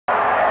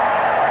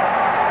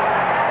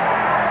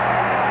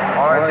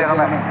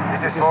gentlemen,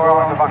 this is 4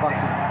 rounds of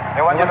boxing. I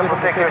want you to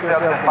protect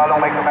yourselves and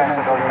follow my commands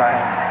at all time.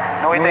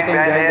 No hitting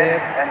behind the head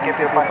and keep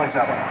your punches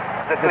up.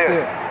 Is that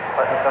clear?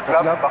 That's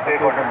love, back to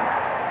your corner.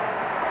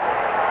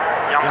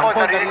 Yan po,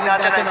 narinig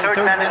natin ang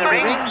third man in the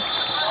ring.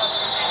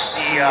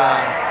 Si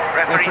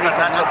referee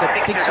Fernando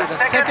Pixer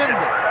II.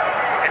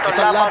 Ito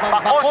laban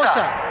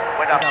Bacosa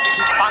with a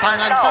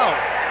Pangantao.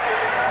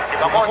 Si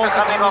Bacosa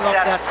coming off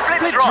that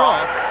split draw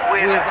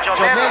with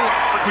Noel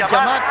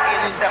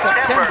in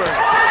September.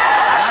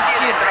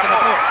 Last year,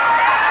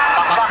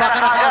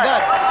 bakbakan na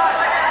kagad.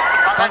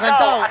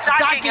 Pangantao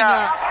attacking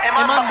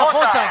Eman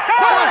Bacosa.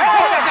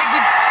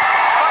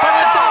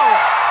 Pangantao.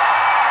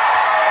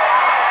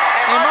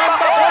 Eman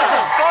Bacosa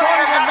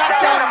scoring a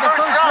knockdown in the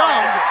first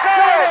round.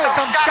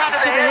 Some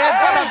shots to the head,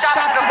 some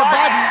shots to the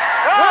body.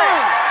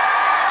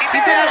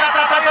 Hindi na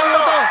nakatatayo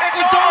ito.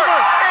 It's over!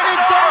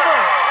 It's over!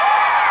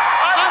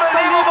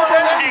 Unbelievable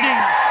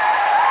ending.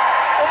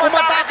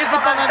 Umatake si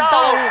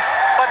Pangantao,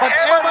 but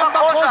Eman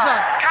Bacosa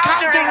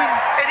countering,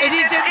 and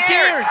he's in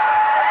tears.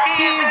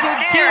 He is in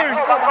tears.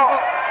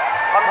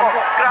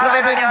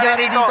 Grabe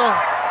nangyari dito.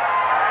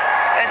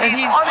 And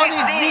he's on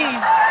his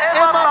knees.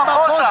 Eman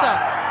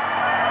Bacosa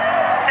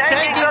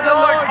thanking the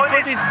Lord for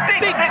this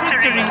big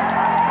victory.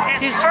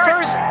 His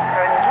first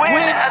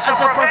win as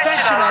a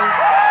professional.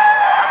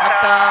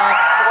 At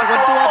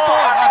tuwa po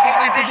ang ating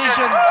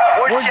division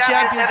world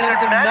champion,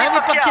 Senator Manny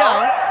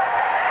Pacquiao.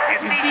 You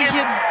see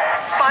him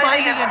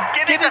smiling and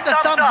giving the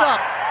thumbs up.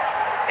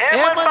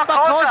 Eman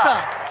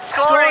Bacosa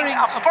scoring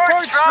a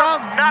first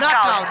round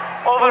knockout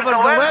over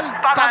Noel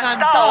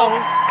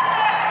Pangantao.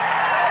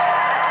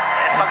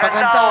 And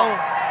Pangantao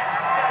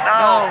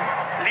now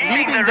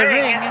leaving the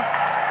ring.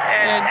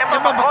 And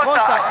Eman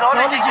Bacosa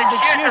acknowledging the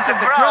cheers of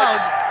the crowd.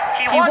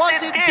 He was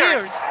in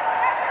tears.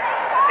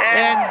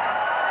 And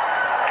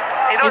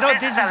you know,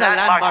 this is a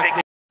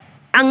landmark.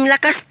 Ang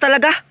lakas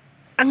talaga.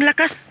 Ang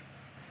lakas.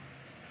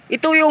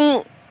 Ito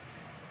yung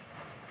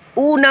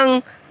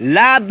unang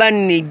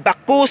laban ni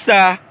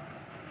Bacosa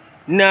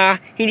na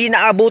hindi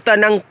naabutan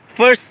ng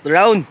first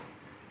round.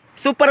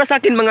 So para sa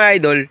akin mga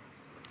idol,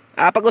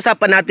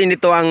 pag-usapan natin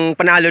ito ang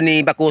panalo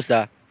ni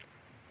Bacosa.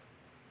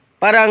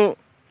 Parang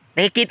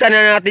nakikita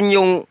na natin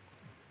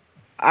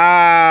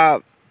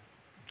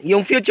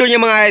yung future niya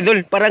mga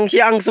idol. Parang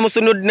siya ang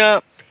sumusunod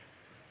na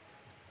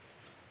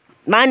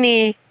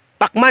Manny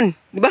Pacman,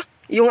 di ba?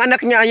 Yung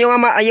anak niya, yung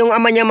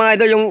ama niya mga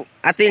idol, yung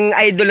ating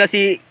idol na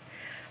si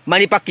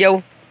Manny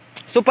Pacquiao.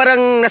 So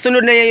parang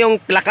nasunod na niya yung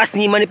lakas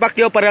ni Manny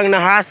Pacquiao, parang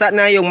nahasa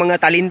na yung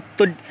mga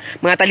talented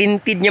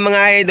niya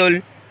mga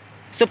idol.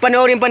 So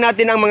panoorin pa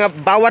natin ang mga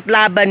bawat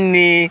laban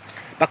ni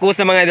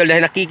Bacosa mga idol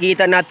dahil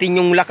nakikita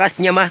natin yung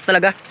lakas niya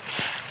talaga.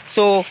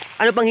 So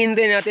ano pang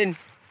hintayin natin?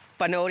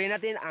 Panoorin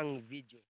natin ang video.